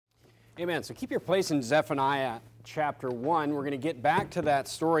Amen. So keep your place in Zephaniah chapter 1. We're going to get back to that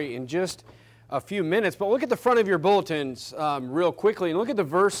story in just a few minutes. But look at the front of your bulletins real quickly and look at the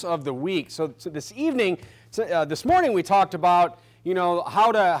verse of the week. So this morning we talked about,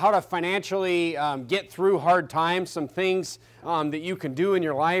 how to financially get through hard times, some things that you can do in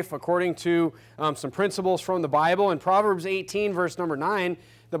your life according to some principles from the Bible. In Proverbs 18, verse number 9,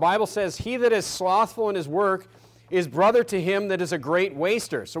 the Bible says, "He that is slothful in his work is brother to him that is a great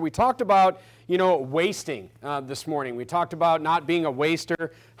waster." So we talked about, wasting this morning. We talked about not being a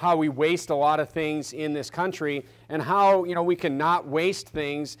waster, how we waste a lot of things in this country, and how, we can not waste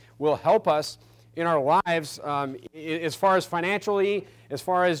things will help us in our lives as far as financially, as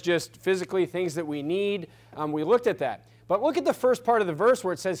far as just physically things that we need. We looked at that. But look at the first part of the verse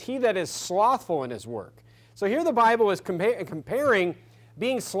where it says, "He that is slothful in his work." So here the Bible is comparing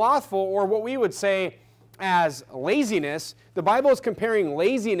being slothful, or what we would say as laziness. The Bible is comparing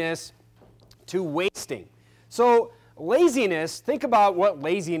laziness to wasting. So laziness, think about what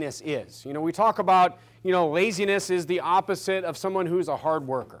laziness is. We talk about, laziness is the opposite of someone who's a hard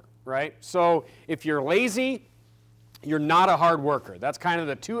worker, right? So if you're lazy, you're not a hard worker. That's kind of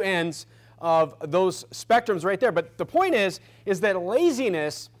the two ends of those spectrums right there. But the point is that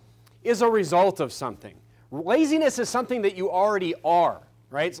laziness is a result of something. Laziness is something that you already are.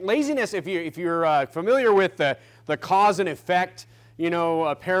 Right? Laziness, if you're familiar with the cause and effect,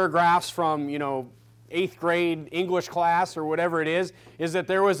 paragraphs from, 8th grade English class or whatever it is that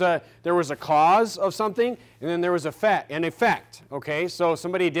there was a cause of something, and then there was an effect. Okay, so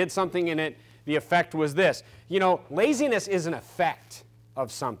somebody did something and the effect was this. Laziness is an effect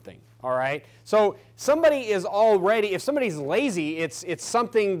of something. All right, so if somebody's lazy, it's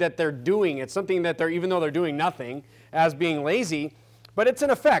something that they're doing. It's something that even though they're doing nothing as being lazy. But it's an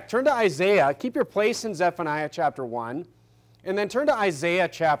effect. Turn to Isaiah. Keep your place in Zephaniah chapter 1. And then turn to Isaiah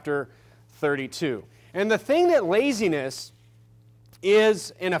chapter 32. And the thing that laziness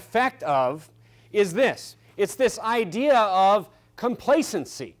is an effect of is this. It's this idea of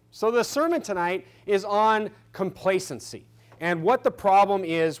complacency. So the sermon tonight is on complacency and what the problem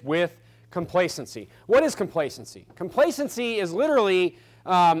is with complacency. What is complacency? Complacency is literally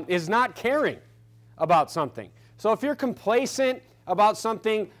is not caring about something. So if you're complacent about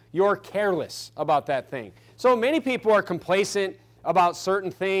something, you're careless about that thing. So many people are complacent about certain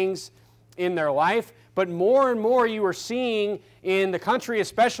things in their life, but more and more you are seeing in the country,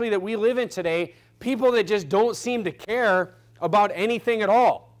 especially that we live in today, people that just don't seem to care about anything at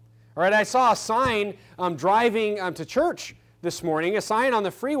all. All right, I saw a sign driving to church this morning, a sign on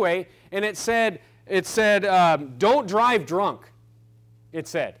the freeway, and it said, "Don't drive drunk," it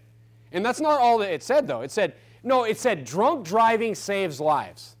said. And that's not all that it said, though. It said, "Drunk driving saves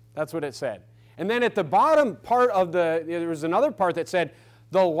lives." That's what it said. And then at the bottom part of there was another part that said,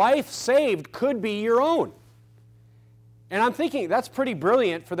 "The life saved could be your own." And I'm thinking, that's pretty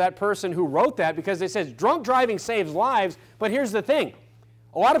brilliant for that person who wrote that, because it says, drunk driving saves lives, but here's the thing.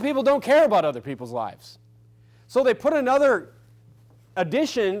 A lot of people don't care about other people's lives. So they put another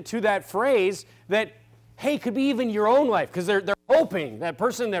addition to that phrase that, hey, could be even your own life, because they're hoping, that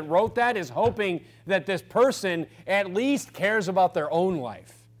person that wrote that is hoping that this person at least cares about their own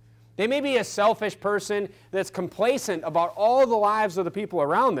life. They may be a selfish person that's complacent about all the lives of the people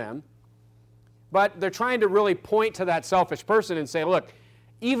around them, but they're trying to really point to that selfish person and say, look,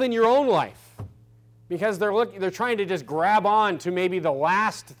 even your own life, because they're trying to just grab on to maybe the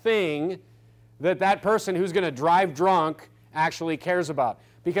last thing that person who's going to drive drunk actually cares about.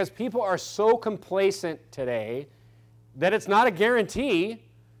 Because people are so complacent today that it's not a guarantee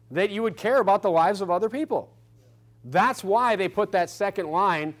that you would care about the lives of other people. That's why they put that second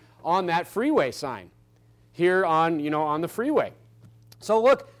line on that freeway sign here on the freeway. So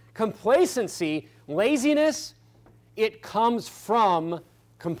look, complacency, laziness, it comes from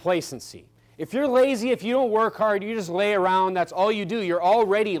complacency. If you're lazy, if you don't work hard, you just lay around, that's all you do, you're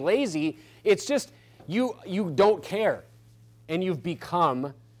already lazy. It's just you don't care, and you've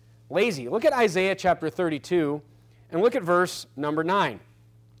become lazy. Look at Isaiah chapter 32, and look at verse number 9.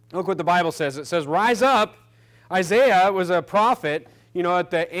 Look what the Bible says. It says, "Rise up." Isaiah was a prophet,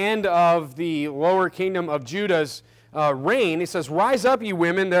 at the end of the lower kingdom of Judah's reign. He says, "Rise up, ye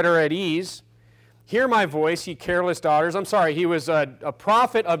women that are at ease. Hear my voice, ye careless daughters." I'm sorry, he was a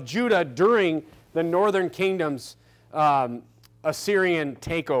prophet of Judah during the northern kingdom's Assyrian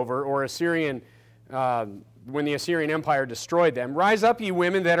takeover, or Assyrian, when the Assyrian Empire destroyed them. "Rise up, ye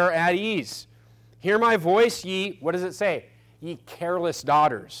women that are at ease. Hear my voice, ye," what does it say? "Ye careless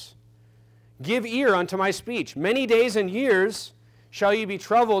daughters. Give ear unto my speech. Many days and years shall ye be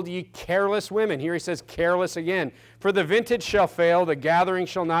troubled, ye careless women. Here he says careless again. For the vintage shall fail, the gathering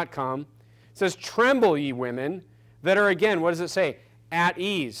shall not come. It says, tremble, ye women, that are again, what does it say? At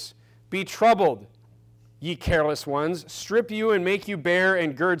ease. Be troubled, ye careless ones. Strip you and make you bare,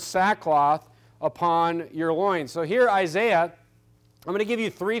 and gird sackcloth upon your loins. So here, Isaiah, I'm going to give you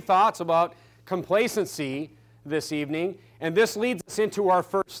 3 thoughts about complacency this evening, and this leads us into our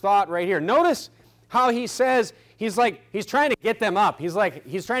first thought right here. Notice how he says, he's trying to get them up. He's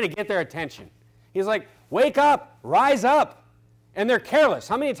trying to get their attention. He's like, wake up, rise up. And they're careless.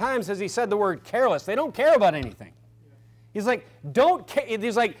 How many times has he said the word careless? They don't care about anything. He's like,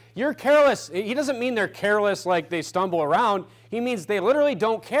 he's like, you're careless. He doesn't mean they're careless like they stumble around. He means they literally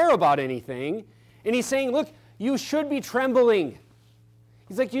don't care about anything. And he's saying, look, you should be trembling.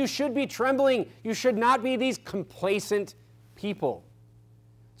 He's like, you should be trembling. You should not be these complacent people.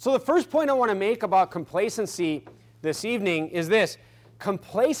 So the first point I want to make about complacency this evening is this.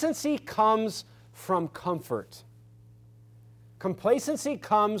 Complacency comes from comfort. Complacency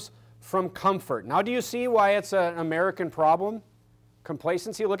comes from comfort. Now, do you see why it's an American problem?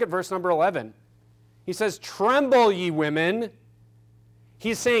 Complacency. Look at verse number 11. He says, tremble, ye women.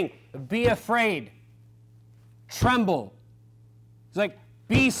 He's saying, be afraid. Tremble. He's like,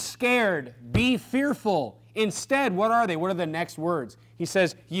 be scared. Be fearful. Instead, what are they? What are the next words? He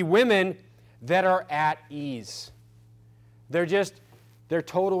says, ye women that are at ease. They're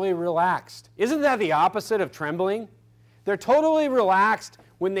totally relaxed. Isn't that the opposite of trembling? They're totally relaxed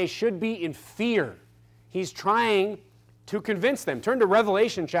when they should be in fear. He's trying to convince them. Turn to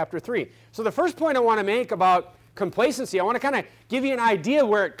Revelation chapter 3. So the first point I want to make about complacency, I want to kind of give you an idea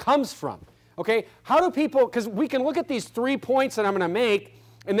where it comes from. Okay? How do people, because we can look at these 3 points that I'm going to make,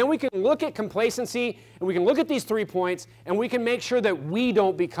 and then we can look at complacency, and we can look at these 3 points, and we can make sure that we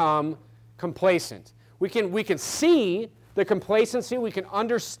don't become complacent. We can see the complacency, we can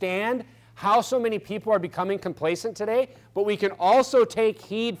understand how so many people are becoming complacent today, but we can also take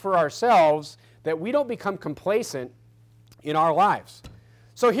heed for ourselves that we don't become complacent in our lives.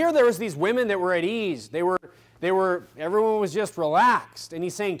 So here there was these women that were at ease. Everyone was just relaxed. And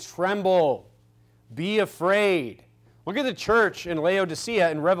he's saying, tremble, be afraid. Look at the church in Laodicea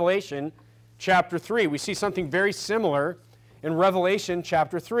in Revelation chapter 3. We see something very similar in Revelation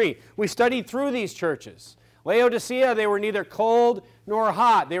chapter 3. We studied through these churches. Laodicea, they were neither cold nor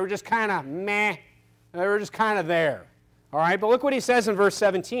hot. They were just kind of meh. They were just kind of there. All right, but look what he says in verse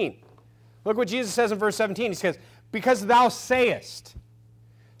 17. Look what Jesus says in verse 17. He says, because thou sayest.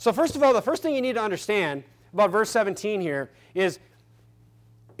 So first of all, the first thing you need to understand about verse 17 here is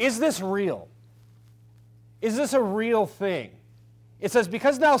this real? Is this a real thing? It says,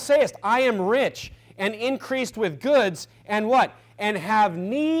 because thou sayest, I am rich and increased with goods, and what? And have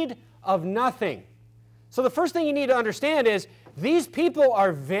need of nothing. So the first thing you need to understand is these people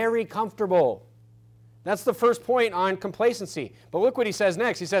are very comfortable. That's the first point on complacency. But look what he says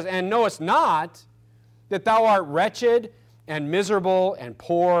next. He says, and knowest not that thou art wretched and miserable and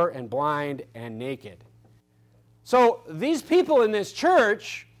poor and blind and naked. So these people in this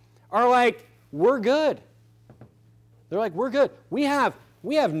church are like, we're good. They're like, we're good. We have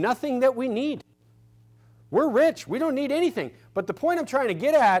nothing that we need. We're rich. We don't need anything. But the point I'm trying to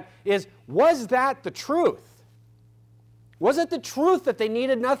get at is, was that the truth? Was it the truth that they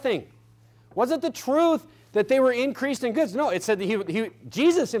needed nothing? Was it the truth that they were increased in goods? No, it said that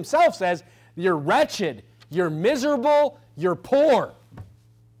Jesus himself says, you're wretched, you're miserable, you're poor,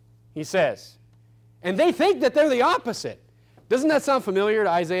 he says. And they think that they're the opposite. Doesn't that sound familiar to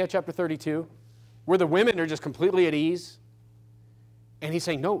Isaiah chapter 32, where the women are just completely at ease? And he's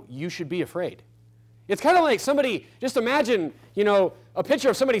saying, no, you should be afraid. It's kind of like somebody, just imagine, a picture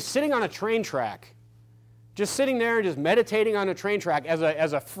of somebody sitting on a train track, just sitting there and just meditating on a train track as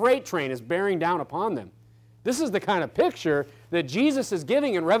a freight train is bearing down upon them. This is the kind of picture that Jesus is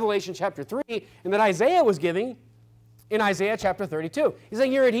giving in Revelation chapter 3 and that Isaiah was giving in Isaiah chapter 32. He's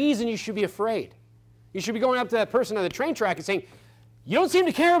saying you're at ease and you should be afraid. You should be going up to that person on the train track and saying, you don't seem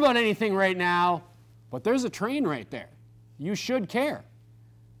to care about anything right now, but there's a train right there. You should care.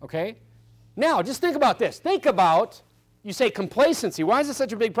 Okay? Now, just think about this. Think about, you say complacency. Why is this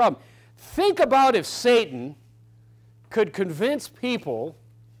such a big problem? Think about if Satan could convince people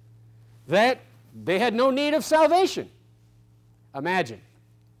that they had no need of salvation. Imagine.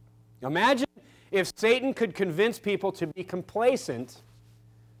 Imagine if Satan could convince people to be complacent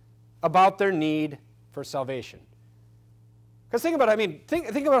about their need for salvation. Because think about it.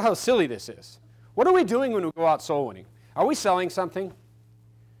 Think about how silly this is. What are we doing when we go out soul winning? Are we selling something?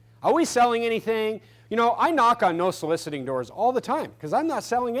 Are we selling anything? I knock on no soliciting doors all the time because I'm not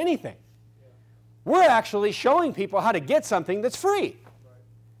selling anything. We're actually showing people how to get something that's free.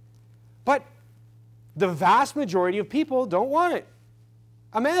 But the vast majority of people don't want it.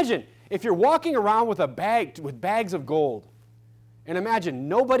 Imagine if you're walking around with a bag with bags of gold, and imagine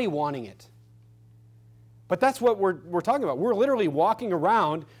nobody wanting it. But that's what we're talking about. We're literally walking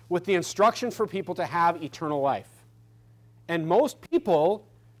around with the instruction for people to have eternal life. And most people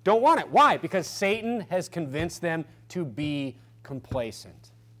don't want it. Why? Because Satan has convinced them to be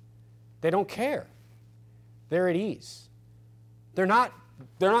complacent. They don't care. They're at ease. They're not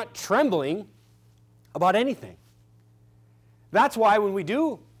trembling about anything. That's why when we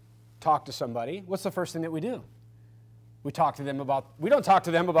do talk to somebody, what's the first thing that we do? We don't talk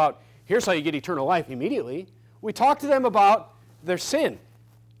to them about, here's how you get eternal life immediately. We talk to them about their sin.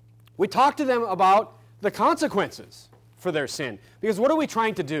 We talk to them about the consequences for their sin. Because what are we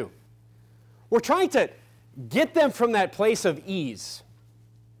trying to do? We're trying to get them from that place of ease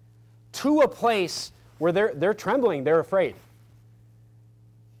to a place where they're trembling, they're afraid.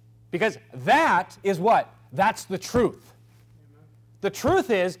 Because that is what? That's the truth. The truth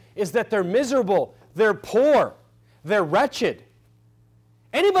is that they're miserable, they're poor, they're wretched.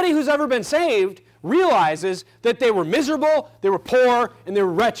 Anybody who's ever been saved realizes that they were miserable, they were poor, and they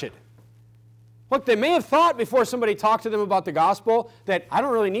were wretched. Look, they may have thought before somebody talked to them about the gospel that I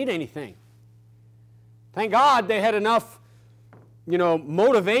don't really need anything. Thank God they had enough,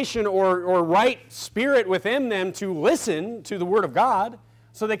 motivation or right spirit within them to listen to the Word of God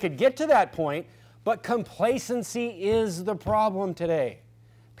so they could get to that point. But complacency is the problem today.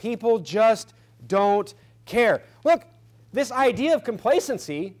 People just don't care. Look, this idea of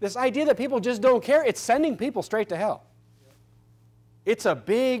complacency, this idea that people just don't care, it's sending people straight to hell. It's a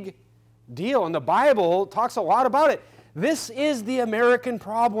big deal, and the Bible talks a lot about it. This is the American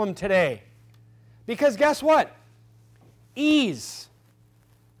problem today. Because guess what? Ease,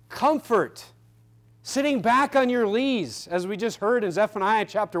 comfort, sitting back on your lees, as we just heard in Zephaniah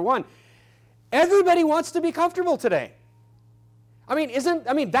chapter 1. Everybody wants to be comfortable today.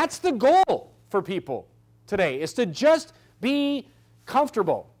 That's the goal for people today, is to just be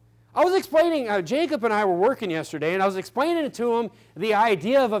comfortable. I was explaining, Jacob and I were working yesterday, and I was explaining to him the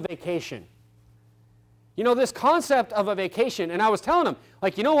idea of a vacation. This concept of a vacation, and I was telling him,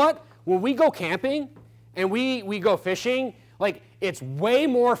 you know what? When we go camping and we go fishing, it's way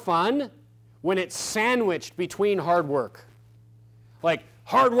more fun when it's sandwiched between hard work.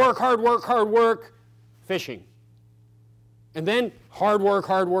 Hard work, fishing. And then hard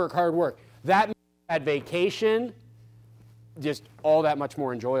work. That makes that vacation just all that much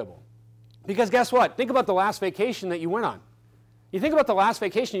more enjoyable. Because guess what? Think about the last vacation that you went on. You think about the last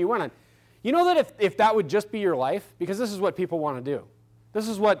vacation you went on. You know that if that would just be your life, because this is what people want to do. This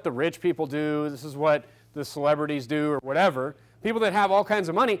is what the rich people do. This is what the celebrities do or whatever. People that have all kinds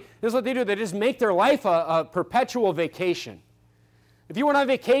of money, this is what they do. They just make their life a perpetual vacation. If you went on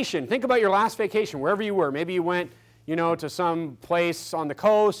vacation, think about your last vacation, wherever you were. Maybe you went, to some place on the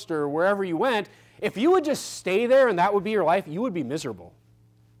coast or wherever you went. If you would just stay there and that would be your life, you would be miserable.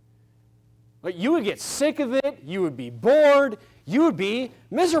 You would get sick of it. You would be bored. You would be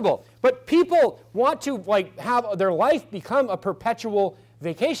miserable. But people want to have their life become a perpetual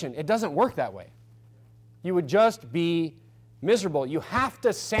vacation. It doesn't work that way. You would just be miserable. You have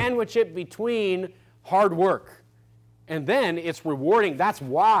to sandwich it between hard work. And then it's rewarding. That's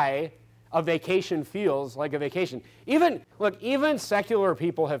why a vacation feels like a vacation. Even secular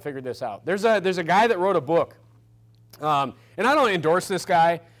people have figured this out. There's a guy that wrote a book. And I don't endorse this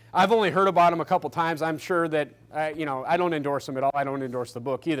guy. I've only heard about him a couple times. I'm sure that, I don't endorse him at all. I don't endorse the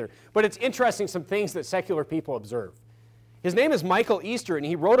book either. But it's interesting, some things that secular people observe. His name is Michael Easter, and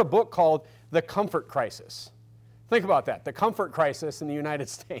he wrote a book called The Comfort Crisis. Think about that, the comfort crisis in the United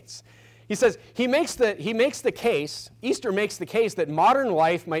States. He says, Easter makes the case that modern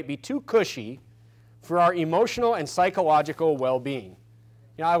life might be too cushy for our emotional and psychological well-being.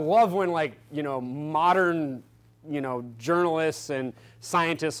 I love when modern journalists and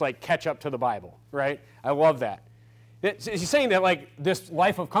scientists catch up to the Bible, right? I love that. He's saying that this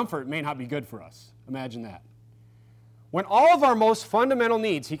life of comfort may not be good for us. Imagine that. When all of our most fundamental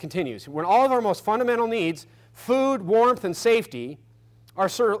needs, he continues, when all of our most fundamental needs, food, warmth, and safety, are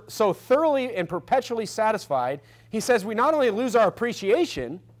so thoroughly and perpetually satisfied, he says we not only lose our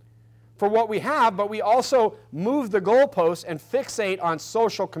appreciation for what we have, but we also move the goalposts and fixate on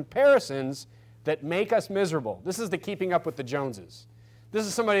social comparisons that make us miserable. This is the keeping up with the Joneses. This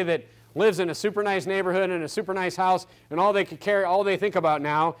is somebody that lives in a super nice neighborhood in a super nice house, and all they think about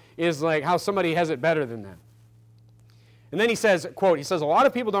now is how somebody has it better than them. And then he says, quote, a lot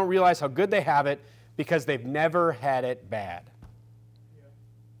of people don't realize how good they have it because they've never had it bad.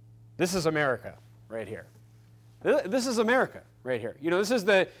 This is America. right here. This is America right here. You know, this is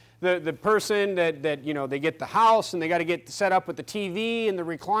the person that, you know, they get the house and they got to get set up with the TV and the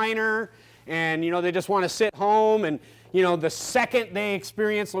recliner, and, you know, they just want to sit home, and, you know, the second they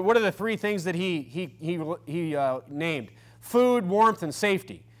experience, what are the three things that he named? Food, warmth, and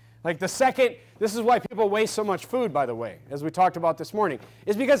safety. Like the second, this is why people waste so much food, by the way, as we talked about this morning,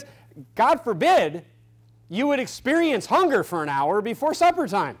 is because, God forbid, you would experience hunger for an hour before supper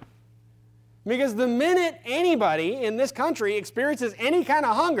time. Because the minute anybody in this country experiences any kind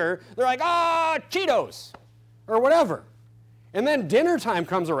of hunger, they're like, oh, Cheetos, or whatever. And then dinner time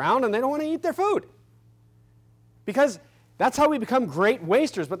comes around and they don't want to eat their food. Because that's how we become great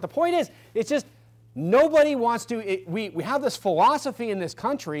wasters. But the point is, it's just nobody wants to, we have this philosophy in this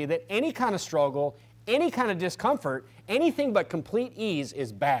country that any kind of struggle, any kind of discomfort, anything but complete ease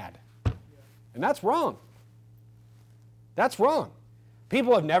is bad. And that's wrong. That's wrong.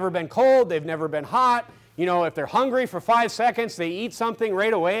 People have never been cold, they've never been hot. You know, if they're hungry for 5 seconds, they eat something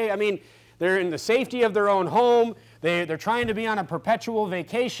right away. I mean, they're in the safety of their own home. They're trying to be on a perpetual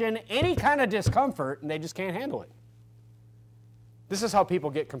vacation. Any kind of discomfort, and they just can't handle it. This is how people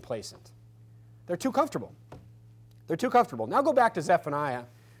get complacent. They're too comfortable. They're too comfortable. Now go back to Zephaniah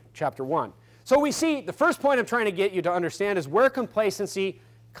chapter 1. So we see, the first point I'm trying to get you to understand is where complacency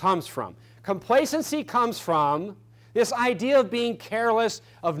comes from. Complacency comes from this idea of being careless,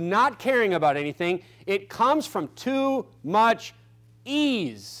 of not caring about anything. It comes from too much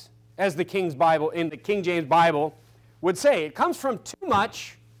ease, as the King's Bible, in the King James Bible, would say. It comes from too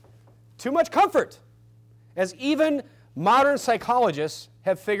much comfort, as even modern psychologists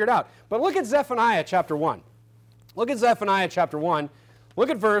have figured out. But look at Zephaniah chapter 1. Look at Zephaniah chapter 1. Look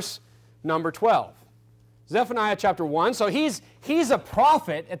at verse number 12. Zephaniah chapter 1. So he's a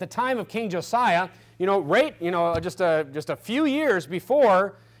prophet at the time of King Josiah. You know, just a few years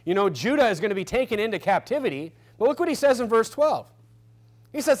before, you know, Judah is going to be taken into captivity. But look what he says in verse 12.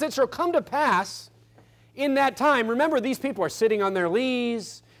 He says, it shall come to pass in that time. Remember, these people are sitting on their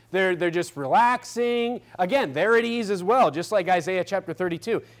lees. They're just relaxing. Again, they're at ease as well, just like Isaiah chapter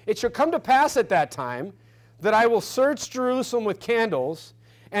 32. It shall come to pass at that time that I will search Jerusalem with candles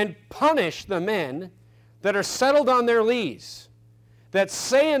and punish the men that are settled on their lees, that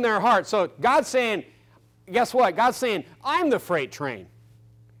say in their heart. So God's saying, guess what? God's saying, I'm the freight train.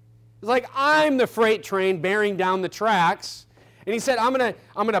 It's like I'm the freight train bearing down the tracks. And he said, I'm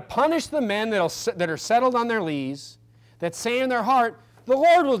gonna punish the men that are settled on their lees, that say in their heart, the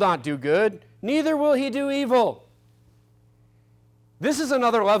Lord will not do good, neither will he do evil. This is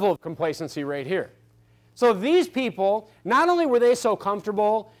another level of complacency right here. So these people, not only were they so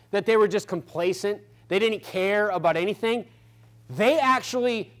comfortable that they were just complacent, they didn't care about anything, they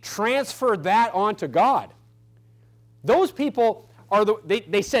actually transferred that onto God. Those people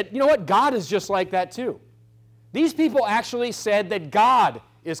they said, you know what, God is just like that too. These people actually said that God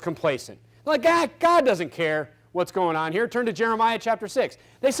is complacent. Like, God doesn't care what's going on here. Turn to Jeremiah chapter 6.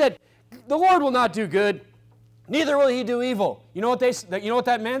 They said, the Lord will not do good, neither will he do evil. You know what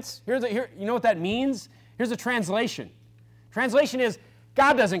that meant? You know what that means? Here's a translation. Translation is,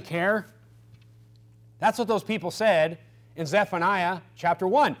 God doesn't care. That's what those people said in Zephaniah chapter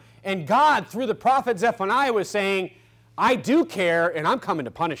 1. And God, through the prophet Zephaniah, was saying, I do care, and I'm coming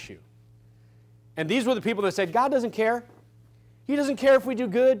to punish you. And these were the people that said, God doesn't care. He doesn't care if we do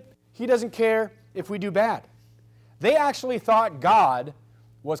good. He doesn't care if we do bad. They actually thought God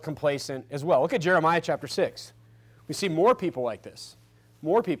was complacent as well. Look at Jeremiah chapter 6. We see more people like this.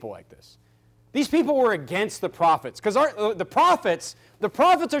 More people like this. These people were against the prophets. Because the prophets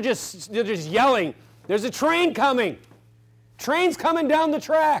are just yelling, there's a train coming. Train's coming down the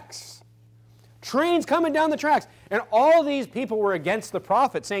tracks. Train's coming down the tracks. And all these people were against the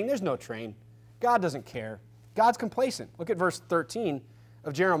prophet, saying, there's no train. God doesn't care. God's complacent. Look at verse 13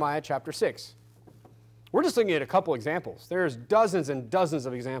 of Jeremiah chapter 6. We're just looking at a couple examples. There's dozens and dozens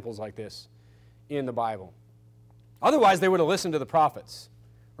of examples like this in the Bible. Otherwise, they would have listened to the prophets,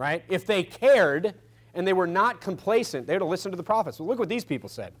 right? If they cared and they were not complacent, they would have listened to the prophets. Well, look what these people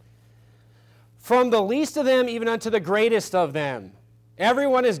said. From the least of them even unto the greatest of them,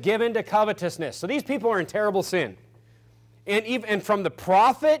 everyone is given to covetousness. So these people are in terrible sin. And from the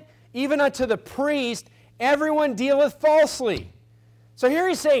prophet even unto the priest, everyone dealeth falsely. So here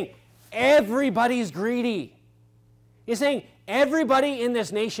he's saying, everybody's greedy. He's saying, everybody in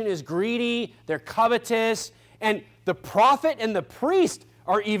this nation is greedy, they're covetous, and the prophet and the priest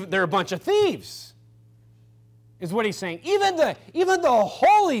they're a bunch of thieves, is what he's saying. Even the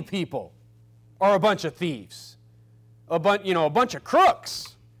holy people are a bunch of thieves, a bunch of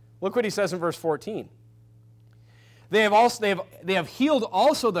crooks. Look what he says in verse 14. They have healed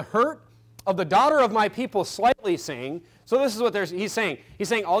also the hurt of the daughter of my people slightly sing. So this is what he's saying. He's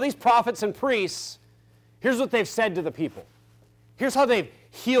saying all these prophets and priests, here's what they've said to the people. Here's how they've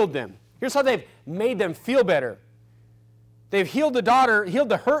healed them. Here's how they've made them feel better. They've healed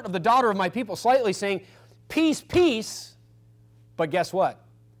the hurt of the daughter of my people slightly, saying, peace, peace. But guess what?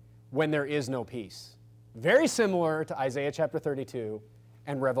 When there is no peace. Very similar to Isaiah chapter 32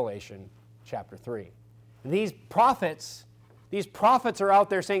 and Revelation chapter 3. These prophets are out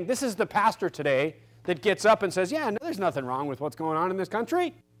there saying, this is the pastor today that gets up and says, yeah, no, there's nothing wrong with what's going on in this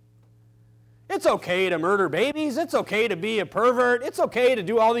country. It's okay to murder babies. It's okay to be a pervert. It's okay to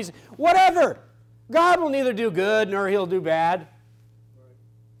do all these, whatever. God will neither do good nor he'll do bad.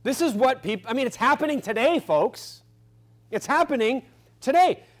 This is what people, it's happening today, folks. It's happening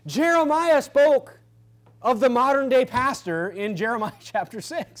today. Jeremiah spoke of the modern day pastor in Jeremiah chapter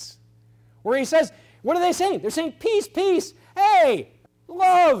 6, where he says, what are they saying? They're saying, peace, peace. Hey,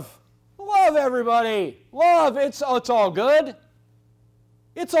 love everybody. Love, it's all good.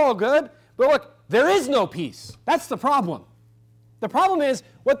 It's all good. But look, there is no peace. That's the problem. The problem is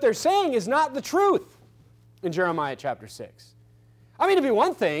what they're saying is not the truth in Jeremiah chapter 6. It'd be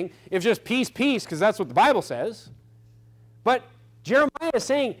one thing if just peace, peace, because that's what the Bible says. But Jeremiah is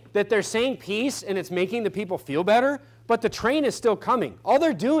saying that they're saying peace and it's making the people feel better, but the train is still coming. All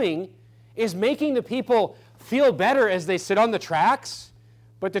they're doing is making the people feel better as they sit on the tracks,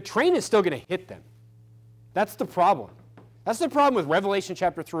 but the train is still going to hit them. That's the problem. That's the problem with Revelation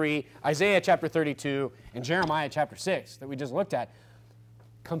chapter 3, Isaiah chapter 32, and Jeremiah chapter 6 that we just looked at.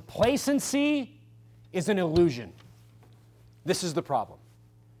 Complacency is an illusion. This is the problem.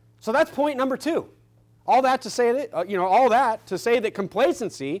 So that's point number 2. All that to say that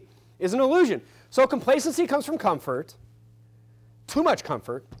complacency is an illusion. So complacency comes from comfort, too much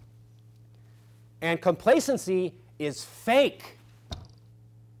comfort, and complacency is fake.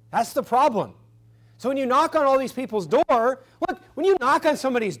 That's the problem. So when you knock on all these people's door, look, when you knock on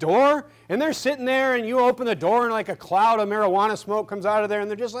somebody's door and they're sitting there and you open the door and like a cloud of marijuana smoke comes out of there and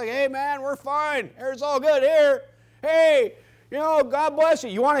they're just like, hey man, we're fine. It's all good here. Hey, God bless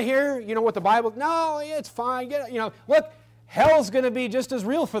you. You want to hear, what the Bible, no, it's fine. Look, hell's going to be just as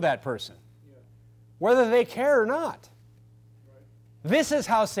real for that person, whether they care or not. This is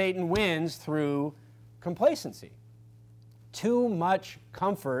how Satan wins through complacency. Too much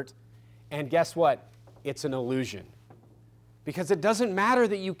comfort, and guess what? It's an illusion. Because it doesn't matter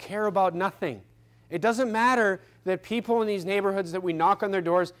that you care about nothing. It doesn't matter that people in these neighborhoods that we knock on their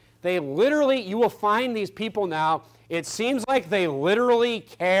doors, you will find these people now, it seems like they literally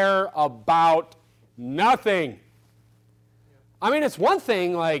care about nothing. It's one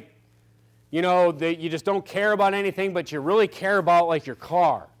thing that you just don't care about anything, but you really care about like your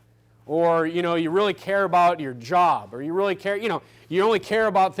car. Or, you really care about your job. Or you really care, you only care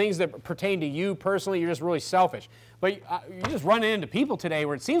about things that pertain to you personally. You're just really selfish. But you just run into people today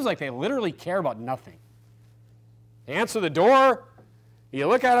where it seems like they literally care about nothing. They answer the door. You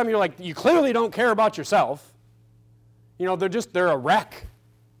look at them, you're like, you clearly don't care about yourself. They're a wreck.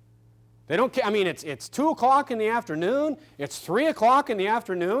 They don't care. It's 2 o'clock in the afternoon. It's 3 o'clock in the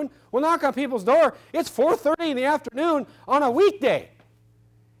afternoon. We'll knock on people's door. It's 4:30 in the afternoon on a weekday.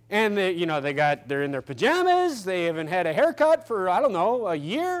 And they're in their pajamas. They haven't had a haircut for, a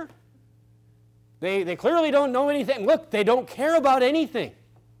year. They clearly don't know anything. Look, they don't care about anything.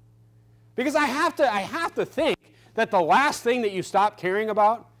 Because I have to think that the last thing that you stop caring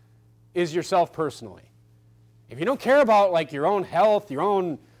about is yourself personally. If you don't care about your own health, your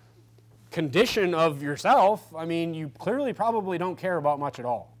own condition of yourself, you clearly probably don't care about much at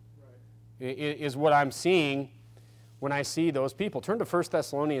all. Right. Is what I'm seeing when I see those people. Turn to 1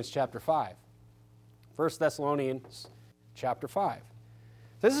 Thessalonians chapter 5. 1 Thessalonians chapter 5.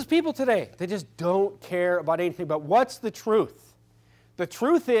 This is people today. They just don't care about anything. But what's the truth? The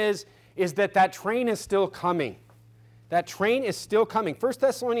truth is that train is still coming. That train is still coming. 1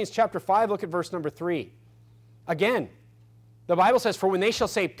 Thessalonians chapter 5, look at verse number 3. Again, the Bible says, for when they shall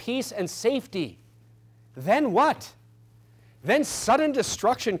say peace and safety, then what? Then sudden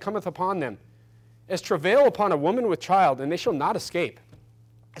destruction cometh upon them, as travail upon a woman with child, and they shall not escape.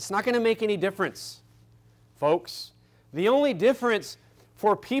 It's not going to make any difference, folks. The only difference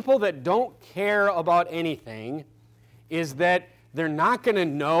for people that don't care about anything is that they're not going to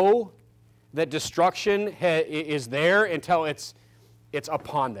know that destruction is there until it's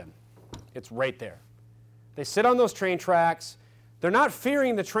upon them. It's right there. They sit on those train tracks. They're not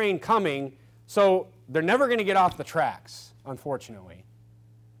fearing the train coming, so they're never going to get off the tracks, unfortunately.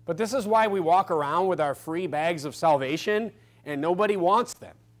 But this is why we walk around with our free bags of salvation and nobody wants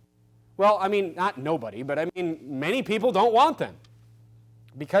them. Well, not nobody, but many people don't want them.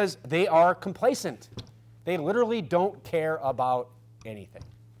 Because they are complacent. They literally don't care about anything.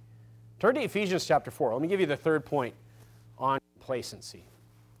 Turn to Ephesians chapter 4. Let me give you the third point on complacency.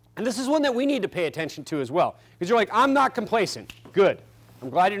 And this is one that we need to pay attention to as well. Because you're like, I'm not complacent. Good. I'm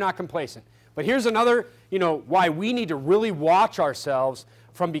glad you're not complacent. But here's another, why we need to really watch ourselves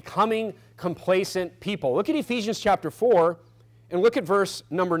from becoming complacent people. Look at Ephesians chapter 4 and look at verse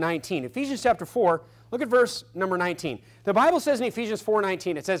number 19. Ephesians chapter 4, look at verse number 19. The Bible says in Ephesians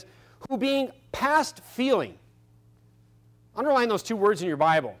 4:19, it says, who being past feeling, underline those two words in your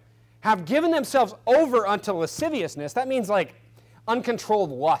Bible, have given themselves over unto lasciviousness. That means like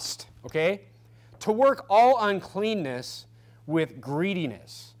uncontrolled lust, okay? To work all uncleanness with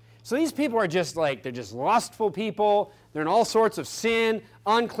greediness. So these people are just like, they're just lustful people. They're in all sorts of sin,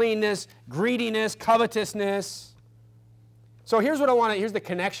 uncleanness, greediness, covetousness. So here's the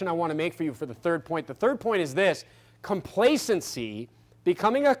connection I want to make for you for the third point. The third point is this: complacency,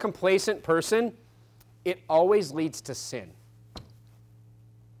 becoming a complacent person, it always leads to sin.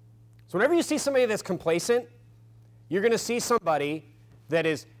 So whenever you see somebody that's complacent, you're going to see somebody that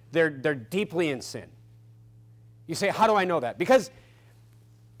is, they're deeply in sin. You say, how do I know that? Because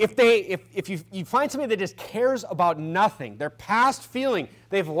if you find somebody that just cares about nothing, they're past feeling,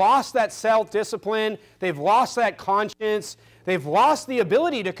 they've lost that self-discipline, they've lost that conscience, they've lost the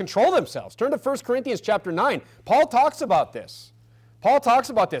ability to control themselves. Turn to 1 Corinthians chapter 9. Paul talks about this.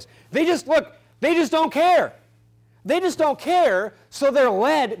 They just don't care. They just don't care, so they're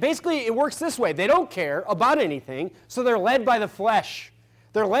led. Basically, it works this way. They don't care about anything, so they're led by the flesh.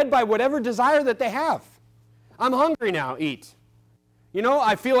 They're led by whatever desire that they have. I'm hungry now, eat.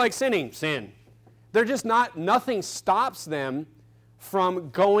 I feel like sinning, sin. They're just nothing stops them from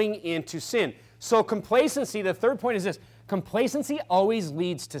going into sin. So complacency, the third point is this: complacency always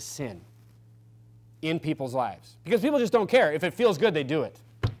leads to sin in people's lives. Because people just don't care. If it feels good, they do it.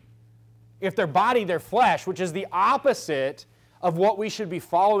 If their body, their flesh, which is the opposite of what we should be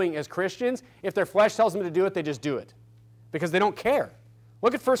following as Christians, if their flesh tells them to do it, they just do it. Because they don't care.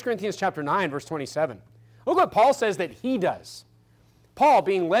 Look at 1 Corinthians chapter 9, verse 27. Look what Paul says that he does. Paul,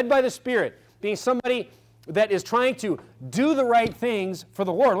 being led by the Spirit, being somebody that is trying to do the right things for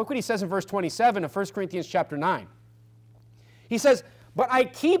the Lord. Look what he says in verse 27 of 1 Corinthians chapter 9. He says, but I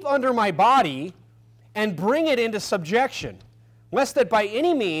keep under my body and bring it into subjection, lest that by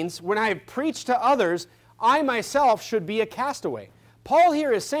any means, when I have preached to others, I myself should be a castaway. Paul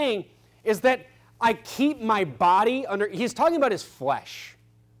here is saying is that I keep my body under, he's talking about his flesh.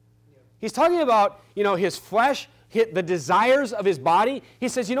 He's talking about, his flesh, the desires of his body. He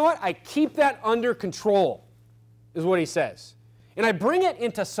says, you know what? I keep that under control, is what he says. And I bring it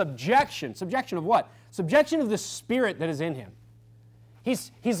into subjection. Subjection of what? Subjection of the Spirit that is in him.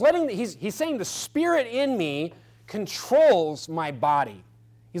 He's saying the Spirit in me controls my body.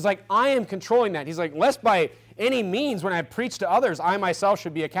 He's like, I am controlling that. He's like, lest by any means when I preach to others, I myself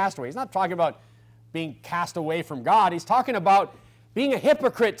should be a castaway. He's not talking about being cast away from God. He's talking about being a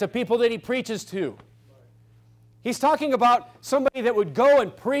hypocrite to people that he preaches to. He's talking about somebody that would go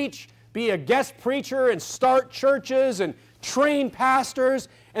and preach, be a guest preacher and start churches and train pastors,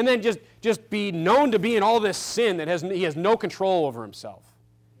 and then just be known to be in all this sin that he has no control over himself.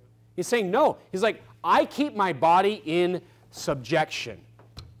 He's saying no. He's like, I keep my body in subjection.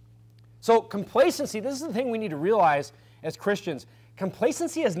 So complacency, this is the thing we need to realize as Christians.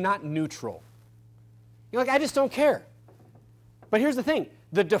 Complacency is not neutral. You're like, I just don't care. But here's the thing.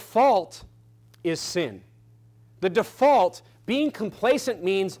 The default is sin. The default, being complacent,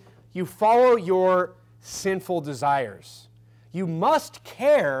 means you follow your sinful desires. You must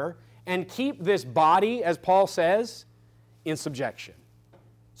care and keep this body, as Paul says, in subjection.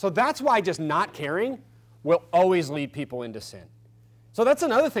 So that's why just not caring will always lead people into sin. So that's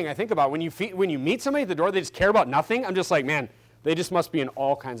another thing I think about. When you meet somebody at the door, they just care about nothing, I'm just like, man, they just must be in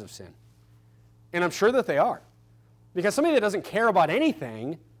all kinds of sin. And I'm sure that they are. Because somebody that doesn't care about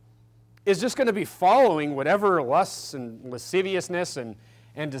anything is just going to be following whatever lusts and lasciviousness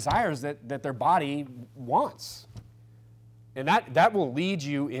and desires that their body wants. And that will lead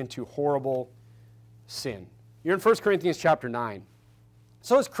you into horrible sin. You're in 1 Corinthians chapter 9.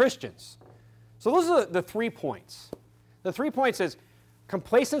 So as Christians. So those are the 3 points. The 3 points is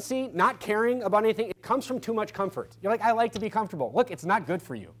complacency, not caring about anything. It comes from too much comfort. You're like, I like to be comfortable. Look, it's not good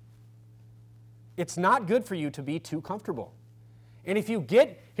for you. It's not good for you to be too comfortable. And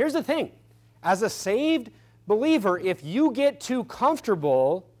here's the thing. As a saved believer, if you get too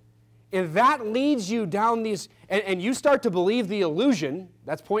comfortable, and that leads you down these, and you start to believe the illusion,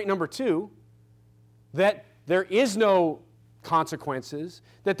 that's point number 2, that there is no consequences,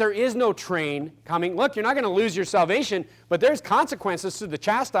 that there is no train coming. Look, you're not going to lose your salvation, but there's consequences to the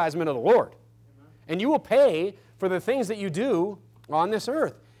chastisement of the Lord. And you will pay for the things that you do on this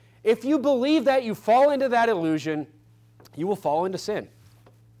earth. If you believe that, you fall into that illusion, you will fall into sin,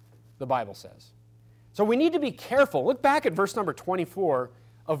 the Bible says. So we need to be careful. Look back at verse number 24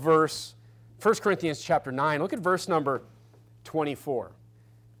 of 1 Corinthians chapter 9. Look at verse number 24.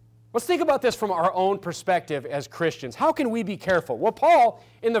 Let's think about this from our own perspective as Christians. How can we be careful? Well, Paul,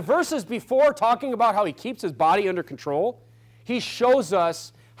 in the verses before talking about how he keeps his body under control, he shows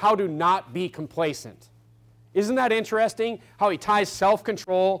us how to not be complacent. Isn't that interesting, how he ties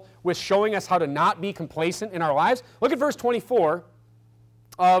self-control with showing us how to not be complacent in our lives? Look at verse 24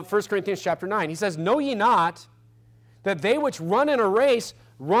 of 1 Corinthians chapter 9. He says, "Know ye not that they which run in a race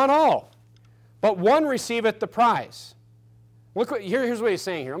run all, but one receiveth the prize?" Look, here's what he's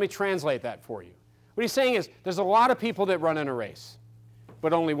saying here. Let me translate that for you. What he's saying is, there's a lot of people that run in a race,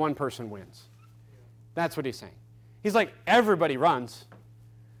 but only one person wins. That's what he's saying. He's like, everybody runs,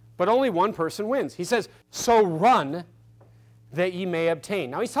 but only one person wins. He says, so run that ye may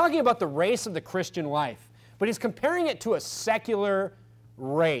obtain. Now he's talking about the race of the Christian life, but he's comparing it to a secular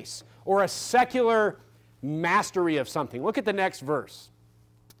race or a secular mastery of something. Look at the next verse.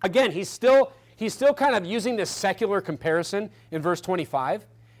 Again, he's still kind of using this secular comparison in verse 25.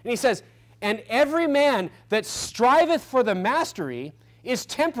 And he says, "And every man that striveth for the mastery is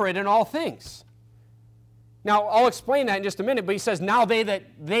temperate in all things." Now, I'll explain that in just a minute, but he says, "Now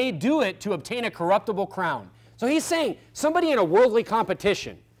they do it to obtain a corruptible crown." So he's saying somebody in a worldly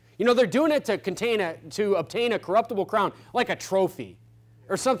competition, they're doing it to obtain a corruptible crown, like a trophy,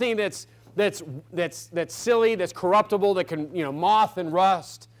 or something that's silly, that's corruptible, that can, moth and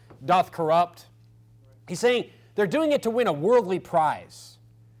rust doth corrupt. He's saying they're doing it to win a worldly prize.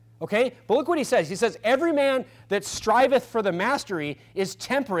 Okay? But look what he says. He says, "Every man that striveth for the mastery is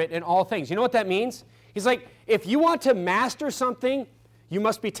temperate in all things." You know what that means? He's like, if you want to master something, you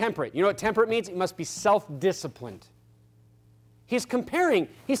must be temperate. You know what temperate means? It must be self-disciplined. He's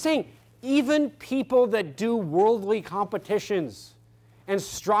saying, even people that do worldly competitions and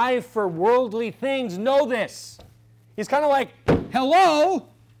strive for worldly things know this. He's kind of like, hello?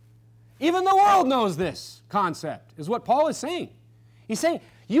 Even the world knows this concept, is what Paul is saying. He's saying,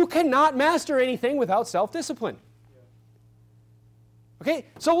 you cannot master anything without self-discipline. Okay,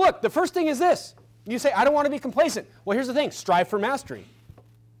 so look, the first thing is this. You say, I don't want to be complacent. Well, here's the thing. Strive for mastery.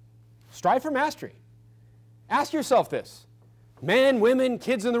 Strive for mastery. Ask yourself this. Men, women,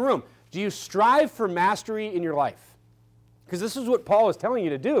 kids in the room, do you strive for mastery in your life? Because this is what Paul is telling you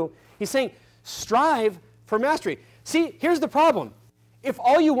to do. He's saying, strive for mastery. See, here's the problem. If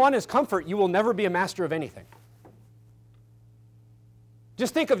all you want is comfort, you will never be a master of anything.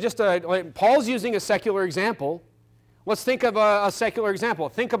 Just think of Paul's using a secular example. Let's think of a secular example.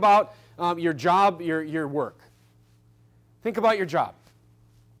 Think about your job, your work. Think about your job.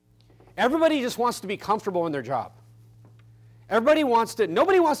 Everybody just wants to be comfortable in their job. Nobody wants to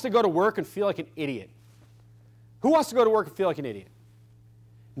go to work and feel like an idiot. Who wants to go to work and feel like an idiot?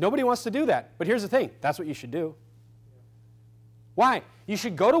 Nobody wants to do that. But here's the thing. That's what you should do. Why? You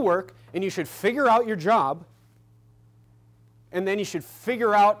should go to work and you should figure out your job, and then you should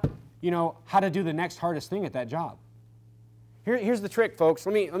figure out, how to do the next hardest thing at that job. Here's the trick, folks.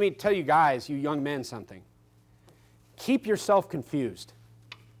 Let me tell you guys, you young men, something. Keep yourself confused.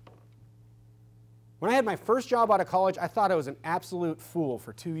 When I had my first job out of college, I thought I was an absolute fool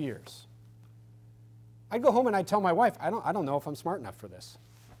for 2 years. I'd go home and I'd tell my wife, I don't know if I'm smart enough for this.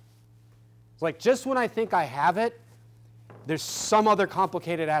 It's like just when I think I have it, there's some other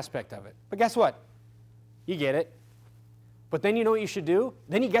complicated aspect of it. But guess what? You get it. But then you know what you should do?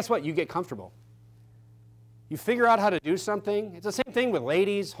 Then guess what? You get comfortable. You figure out how to do something. It's the same thing with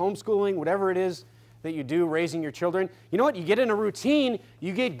ladies, homeschooling, whatever it is that you do, raising your children. You know what? You get in a routine,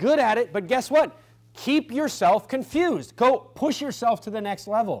 you get good at it, but guess what? Keep yourself confused. Go push yourself to the next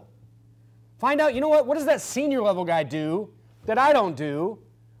level. Find out, what does that senior level guy do that I don't do?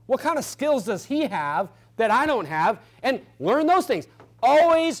 What kind of skills does he have that I don't have? And learn those things.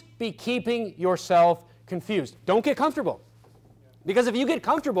 Always be keeping yourself confused. Don't get comfortable. Because if you get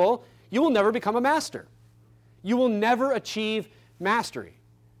comfortable, you will never become a master. You will never achieve mastery.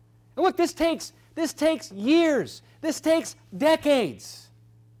 And look, this takes years. This takes decades.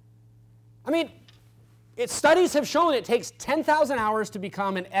 Studies have shown it takes 10,000 hours to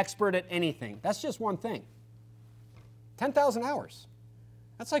become an expert at anything. That's just one thing. 10,000 hours.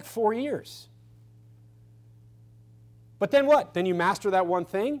 That's like 4 years. But then what? Then you master that one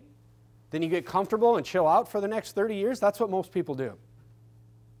thing? Then you get comfortable and chill out for the next 30 years? That's what most people do.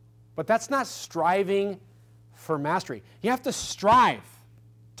 But that's not striving for mastery. You have to strive.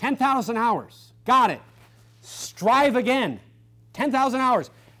 10,000 hours. Got it. Strive again. 10,000 hours.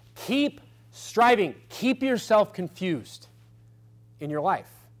 Keep striving. Keep yourself confused in your life.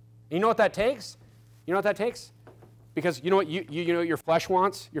 And you know what that takes? You know what that takes? Because you know what you know what your flesh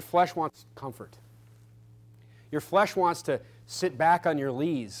wants? Your flesh wants comfort. Your flesh wants to sit back on your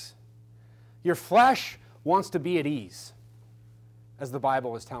lees. Your flesh wants to be at ease, as the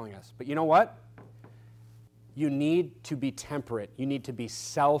Bible is telling us. But you know what? You need to be temperate. You need to be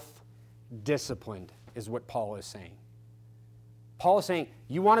self-disciplined, is what Paul is saying. Paul is saying,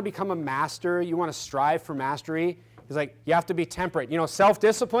 you want to become a master, you want to strive for mastery. He's like, you have to be temperate. You know,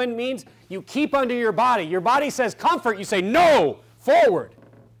 self-discipline means you keep under your body. Your body says comfort, you say no, forward.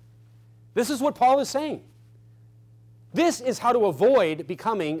 This is what Paul is saying. This is how to avoid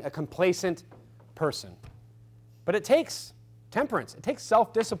becoming a complacent person. But it takes temperance. It takes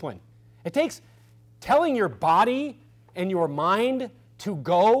self-discipline. It takes telling your body and your mind to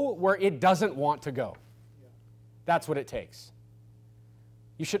go where it doesn't want to go. That's what it takes.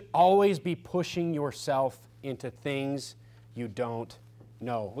 You should always be pushing yourself into things you don't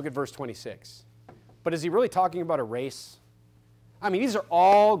know. Look at verse 26. But is he really talking about a race? I mean, these are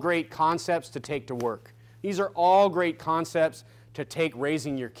all great concepts to take to work. These are all great concepts to take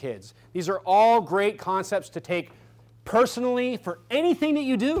raising your kids. These are all great concepts to take personally for anything that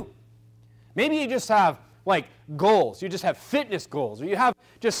you do. Maybe you just have like goals. You just have fitness goals, or you have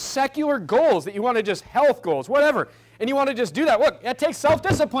just secular goals that you want to just health goals, whatever. And you want to just do that. Look, that takes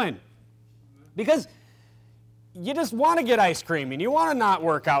self-discipline. Because you just want to get ice cream, and you want to not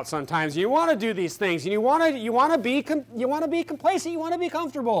work out sometimes. You want to do these things, and you want to be complacent. You want to be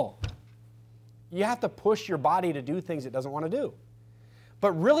comfortable. You have to push your body to do things it doesn't want to do.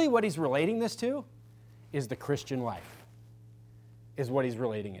 But really, what he's relating this to is the Christian life. Is what he's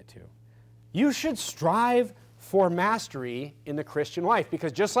relating it to. You should strive for mastery in the Christian life,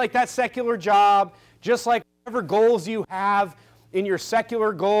 because just like that secular job, just like whatever goals you have in your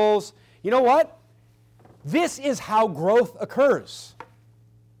secular goals, you know what? This is how growth occurs.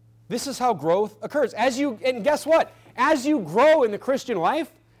 This is how growth occurs. And guess what? As you grow in the Christian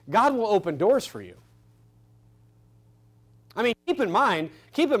life, God will open doors for you. I mean, keep in mind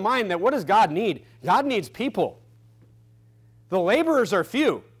that what does God need? God needs people. The laborers are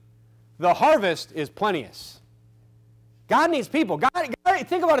few. The harvest is plenteous. God needs people. God,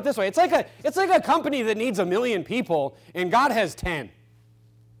 think about it this way. It's like a company that needs 1 million people, and God has 10.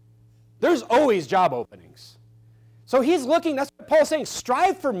 There's always job openings. So he's looking, that's what Paul's saying,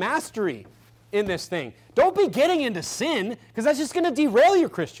 strive for mastery in this thing. Don't be getting into sin, because that's just going to derail your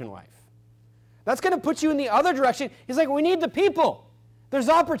Christian life. That's going to put you in the other direction. He's like, we need the people. There's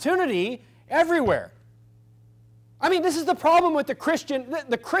opportunity everywhere. I mean, this is the problem with the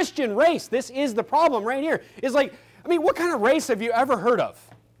Christian race. This is the problem right here. Is like, I mean, what kind of race have you ever heard of?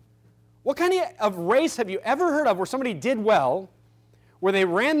 What kind of race have you ever heard of where somebody did well, where they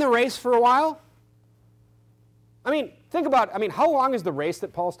ran the race for a while? I mean, think about, how long is the race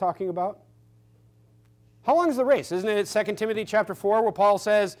that Paul's talking about? How long is the race? Isn't it 2 Timothy chapter 4 where Paul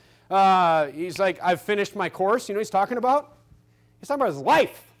says, he's like, I've finished my course. You know what he's talking about? He's talking about his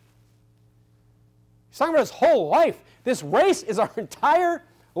life. He's talking about his whole life. This race is our entire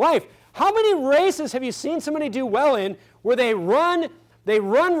life. How many races have you seen somebody do well in where they run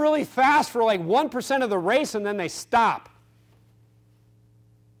really fast for like 1% of the race and then they stop?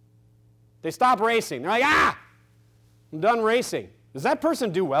 They stop racing. They're like, I'm done racing. Does that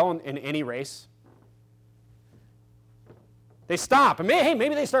person do well in any race? They stop. And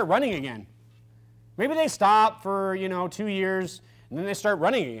maybe they start running again. Maybe they stop for, 2 years, and then they start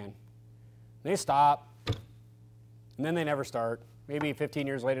running again. They stop, and then they never start. Maybe 15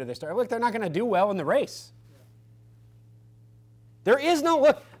 years later they start. Look, they're not going to do well in the race. There is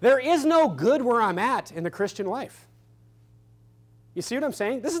no good where I'm at in the Christian life. You see what I'm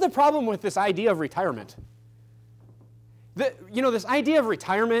saying? This is the problem with this idea of retirement. This idea of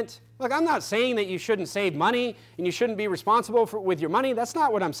retirement, look, I'm not saying that you shouldn't save money and you shouldn't be responsible with your money. That's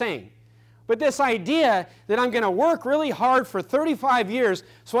not what I'm saying. But this idea that I'm going to work really hard for 35 years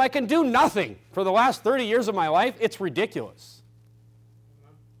so I can do nothing for the last 30 years of my life, it's ridiculous.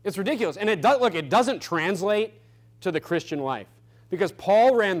 It's ridiculous. And it doesn't translate to the Christian life. Because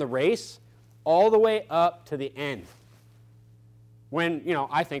Paul ran the race all the way up to the end. When,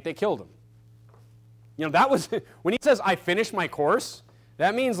 I think they killed him. That was, when he says, I finished my course,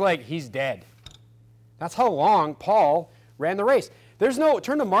 that means like he's dead. That's how long Paul ran the race.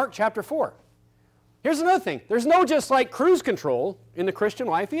 Turn to Mark chapter 4. Here's another thing. There's no just like cruise control in the Christian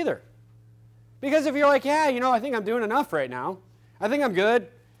life either. Because if you're like, I think I'm doing enough right now. I think I'm good.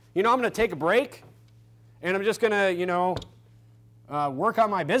 I'm going to take a break. and I'm just going to, work on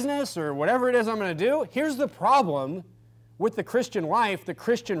my business or whatever it is I'm going to do. Here's the problem with the Christian life, the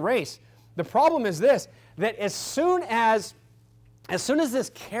Christian race. The problem is this, that as soon as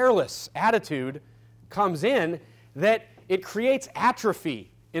this careless attitude comes in, that it creates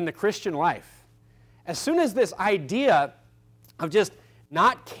atrophy in the Christian life. As soon as this idea of just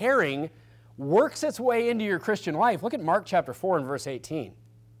not caring works its way into your Christian life, look at Mark chapter 4 and verse 18.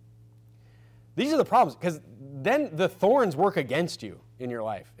 These are the problems, because then the thorns work against you in your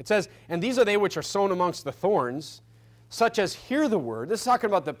life. It says, and these are they which are sown amongst the thorns, such as hear the word. This is talking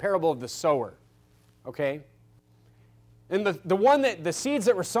about the parable of the sower, okay? And the seeds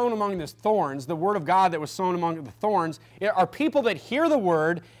that were sown among the thorns, the word of God that was sown among the thorns, are people that hear the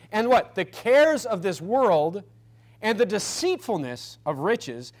word, and what? The cares of this world and the deceitfulness of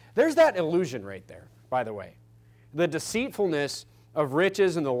riches. There's that illusion right there, by the way. The deceitfulness of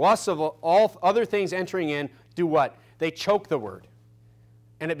riches and the lusts of all other things entering in do what? They choke the word,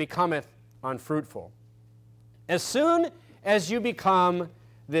 and it becometh unfruitful. As soon as you become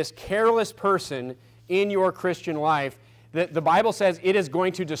this careless person in your Christian life, the Bible says it is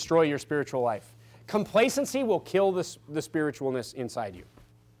going to destroy your spiritual life. Complacency will kill the spiritualness inside you.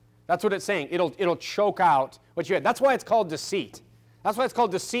 That's what it's saying. It'll choke out what you had. That's why it's called deceit. That's why it's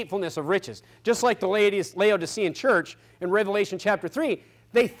called deceitfulness of riches. Just like the Laodicean church in Revelation chapter 3,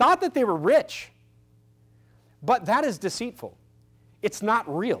 they thought that they were rich. But that is deceitful. It's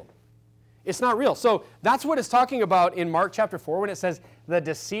not real. It's not real. So that's what it's talking about in Mark chapter 4 when it says the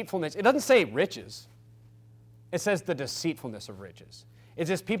deceitfulness. It doesn't say riches. It says the deceitfulness of riches. It's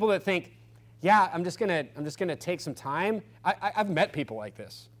just people that think, yeah, I'm just gonna take some time. I've met people like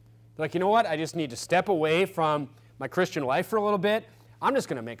this. They're like, you know what? I just need to step away from my Christian life for a little bit. I'm just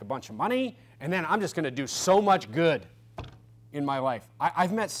going to make a bunch of money, and then I'm just going to do so much good in my life.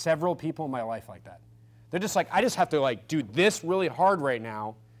 I've met several people in my life like that. They're just like, I just have to do this really hard right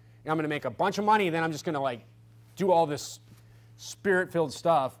now, and I'm going to make a bunch of money, and then I'm just going to do all this spirit-filled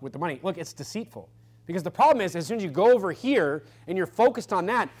stuff with the money. Look, it's deceitful. Because the problem is, as soon as you go over here and you're focused on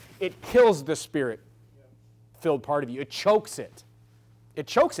that, it kills the spirit-filled part of you. It chokes it. It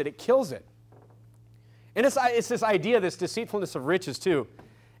chokes it. It kills it. And it's this idea, this deceitfulness of riches too.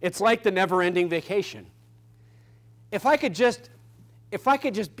 It's like the never-ending vacation. If I could just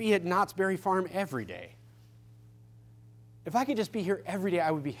be at Knott's Berry Farm every day, if I could just be here every day,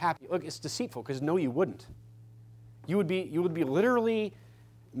 I would be happy. Look, it's deceitful because no, you wouldn't. You would be literally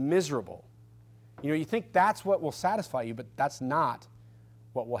miserable. You think that's what will satisfy you, but that's not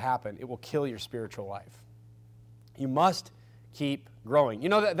what will happen. It will kill your spiritual life. You must keep growing.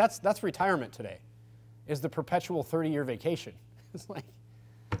 That's retirement today. Is the perpetual 30-year vacation. It's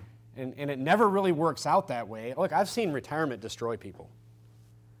and it never really works out that way. Look, I've seen retirement destroy people.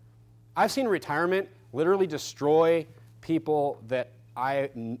 I've seen retirement literally destroy people that I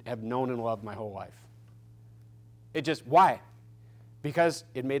have known and loved my whole life. Why? Because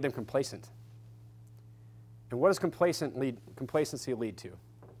it made them complacent. And what does complacency lead to?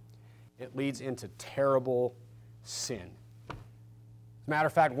 It leads into terrible sin. As a matter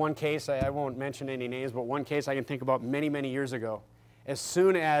of fact, one case, I won't mention any names, but one case I can think about many, many years ago. As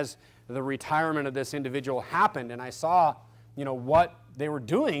soon as the retirement of this individual happened and I saw, what they were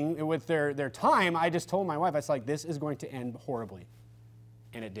doing with their time, I just told my wife, I was like, this is going to end horribly.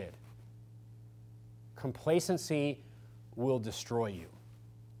 And it did. Complacency will destroy you.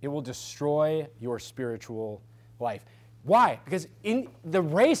 It will destroy your spiritual life. Why? Because the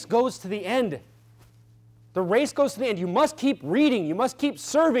race goes to the end. The race goes to the end. You must keep reading. You must keep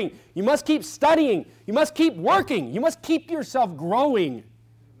serving. You must keep studying. You must keep working. You must keep yourself growing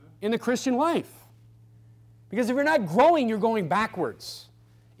in the Christian life. Because if you're not growing, you're going backwards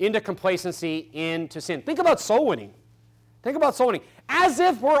into complacency, into sin. Think about soul winning. Think about soul winning. As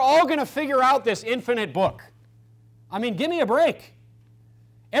if we're all going to figure out this infinite book. I mean, give me a break.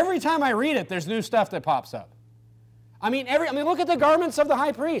 Every time I read it, there's new stuff that pops up. I mean, look at the garments of the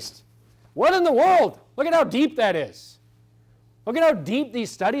high priest. What in the world? Look at how deep that is. Look at how deep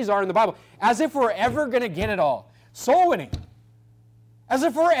these studies are in the Bible. As if we're ever going to get it all. Soul winning. As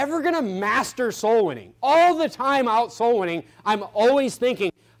if we're ever going to master soul winning. All the time out soul winning, I'm always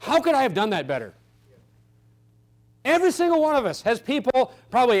thinking, how could I have done that better? Every single one of us has people,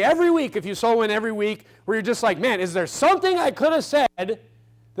 probably every week, if you soul win every week, where you're just like, man, is there something I could have said that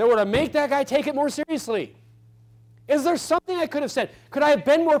would have made that guy take it more seriously? Is there something I could have said? Could I have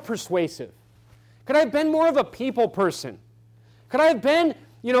been more persuasive? Could I have been more of a people person? Could I have been,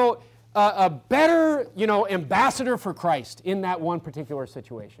 a better, ambassador for Christ in that one particular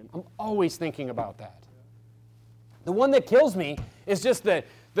situation? I'm always thinking about that. The one that kills me is just the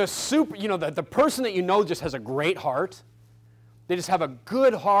the person that you know just has a great heart. They just have a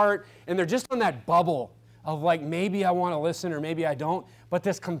good heart, and they're just on that bubble of like, maybe I want to listen or maybe I don't. But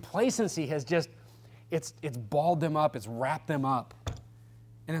this complacency has just, it's balled them up, it's wrapped them up.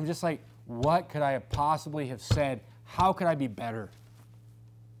 And I'm just like, what could I possibly have said? How could I be better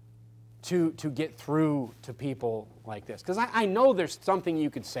to get through to people like this? Because I know there's something you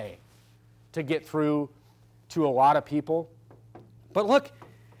could say to get through to a lot of people. But look,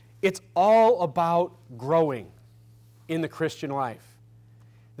 it's all about growing in the Christian life.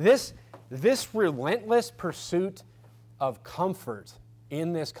 This relentless pursuit of comfort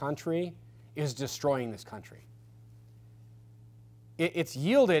in this country is destroying this country. It's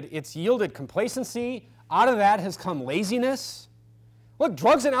yielded complacency. Out of that has come laziness. Look,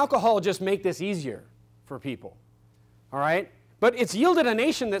 drugs and alcohol just make this easier for people, all right? But it's yielded a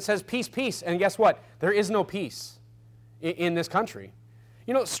nation that says peace, peace, and guess what? There is no peace in this country.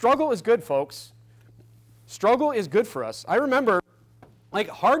 You know, struggle is good, folks. Struggle is good for us. I remember, like,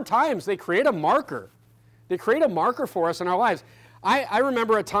 hard times, they create a marker. They create a marker for us in our lives. I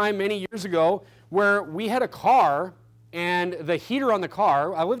remember a time many years ago where we had a car, and the heater on the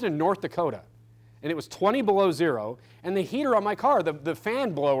car, I lived in North Dakota, and it was 20 below zero, and the heater on my car, the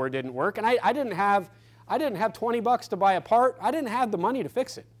fan blower didn't work, and I didn't have $20 to buy a part. I didn't have the money to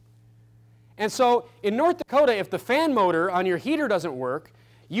fix it. And so in North Dakota, if the fan motor on your heater doesn't work,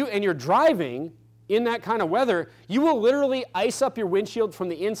 and you're driving in that kind of weather, you will literally ice up your windshield from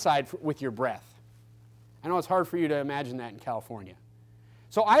the inside with your breath. I know it's hard for you to imagine that in California.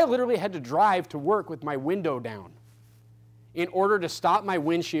 So I literally had to drive to work with my window down in order to stop my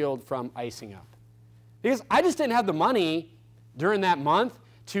windshield from icing up. Because I just didn't have the money during that month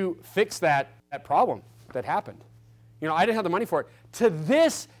to fix that problem that happened. You know, I didn't have the money for it. To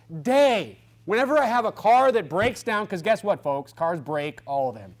this day, whenever I have a car that breaks down, because guess what, folks? Cars break, all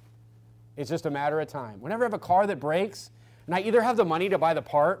of them. It's just a matter of time. Whenever I have a car that breaks, and I either have the money to buy the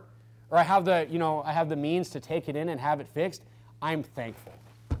part, or I have the means to take it in and have it fixed, I'm thankful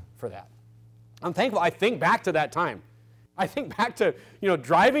for that. I'm thankful. I think back to that time. I think back to,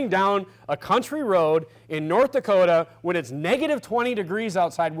 driving down a country road in North Dakota when it's negative 20 degrees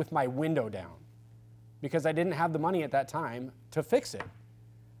outside with my window down because I didn't have the money at that time to fix it.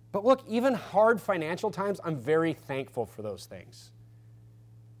 But look, even hard financial times, I'm very thankful for those things.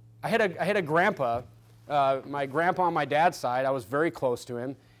 I had a grandpa, my grandpa on my dad's side. I was very close to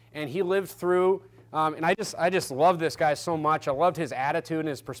him, and he lived through. And I just loved this guy so much. I loved his attitude and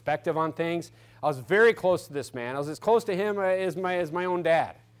his perspective on things. I was very close to this man. I was as close to him as my own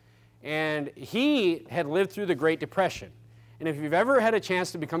dad. And he had lived through the Great Depression. And if you've ever had a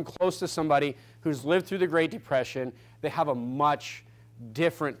chance to become close to somebody who's lived through the Great Depression, they have a much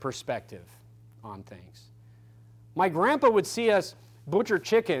different perspective on things. My grandpa would see us butcher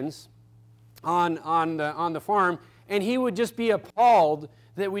chickens on the farm, and he would just be appalled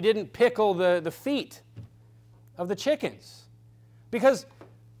that we didn't pickle the feet of the chickens because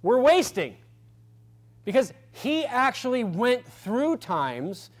we're wasting. Because he actually went through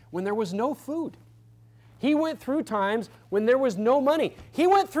times when there was no food. He went through times when there was no money. He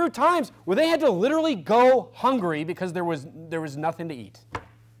went through times where they had to literally go hungry because there was nothing to eat.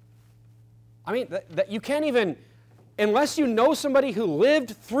 I mean, you can't even, unless you know somebody who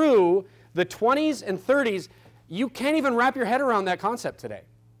lived through the 20s and 30s, you can't even wrap your head around that concept today.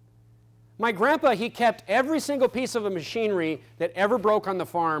 My grandpa, he kept every single piece of the machinery that ever broke on the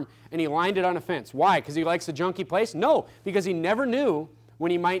farm, and he lined it on a fence. Why? Because he likes a junky place? No, because he never knew when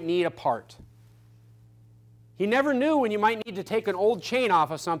he might need a part. He never knew when you might need to take an old chain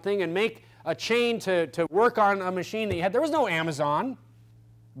off of something and make a chain to work on a machine that you had. There was no Amazon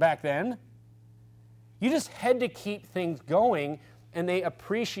back then. You just had to keep things going, and they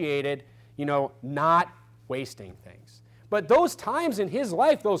appreciated, not wasting things. But those times in his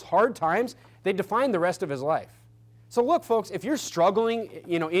life, those hard times, they defined the rest of his life. So look, folks, if you're struggling,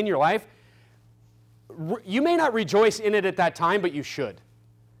 in your life, you may not rejoice in it at that time, but you should.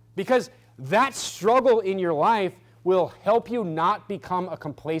 Because that struggle in your life will help you not become a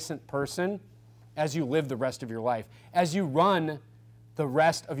complacent person as you live the rest of your life, as you run the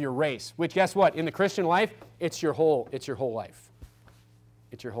rest of your race, which, guess what? In the Christian life, it's your whole life.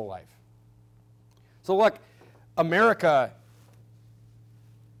 It's your whole life. So look, America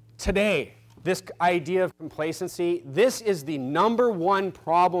today, this idea of complacency, this is the number one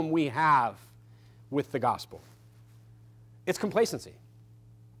problem we have with the gospel. It's complacency.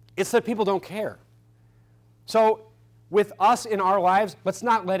 It's that people don't care. So with us in our lives, let's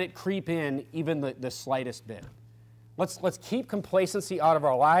not let it creep in even the slightest bit. Let's keep complacency out of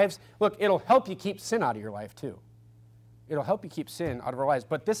our lives. Look, it'll help you keep sin out of your life too. It'll help you keep sin out of our lives.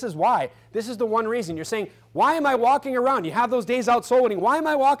 But this is why. This is the one reason. You're saying, why am I walking around? You have those days out soul winning. Why am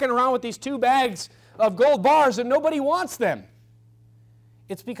I walking around with these 2 bags of gold bars and nobody wants them?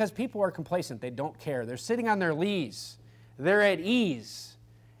 It's because people are complacent. They don't care. They're sitting on their lees. They're at ease.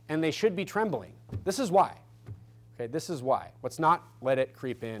 And they should be trembling. This is why. Okay, this is why. Let's not let it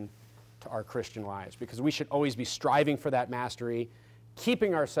creep in to our Christian lives, because we should always be striving for that mastery,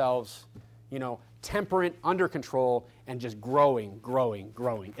 keeping ourselves, temperate, under control, and just growing,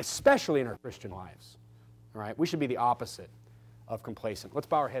 especially in our Christian lives. All right? We should be the opposite of complacent. Let's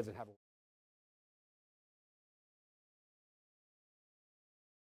bow our heads and have a